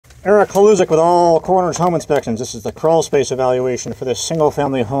Eric Haluzik with All Corners Home Inspections. This is the crawl space evaluation for this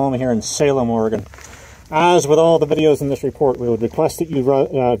single-family home here in Salem, Oregon. As with all the videos in this report, we would request that you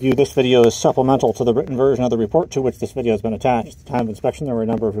view this video as supplemental to the written version of the report to which this video has been attached. At the time of inspection, there were a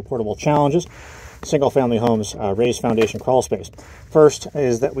number of reportable challenges. Single-family homes, raised foundation crawl space. First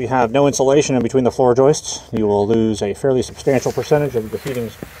is that we have no insulation in between the floor joists. You will lose a fairly substantial percentage of the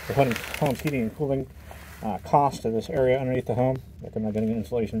home's heating and cooling cost of this area underneath the home. Recommend getting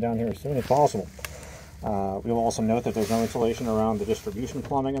insulation down here as soon as possible. We will also note that there's no insulation around the distribution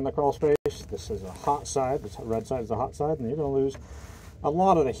plumbing in the crawl space. This is a hot side. This red side is the hot side, and you're going to lose a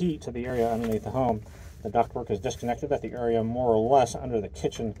lot of the heat to the area underneath the home. The ductwork is disconnected at the area more or less under the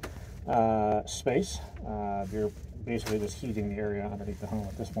kitchen space. You're basically just heating the area underneath the home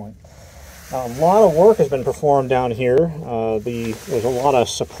at this point. A lot of work has been performed down here. There's a lot of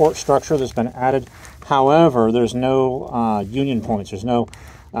support structure that's been added. However, there's no union points. There's no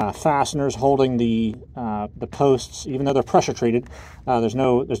fasteners holding the posts, even though they're pressure treated. There's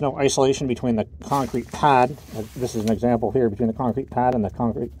no isolation between the concrete pad. This is an example here between the concrete pad and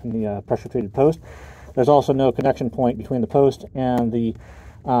the pressure treated post. There's also no connection point between the post and the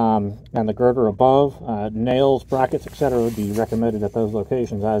girder above. Nails, brackets, etc. would be recommended at those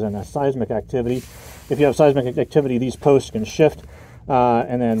locations. As in a seismic activity, if you have seismic activity, these posts can shift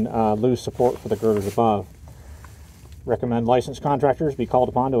and then lose support for the girders above. Recommend licensed contractors be called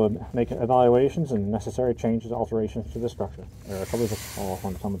upon to make evaluations and necessary changes, alterations to this structure. Eric Haluzik, All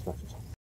Home Inspections.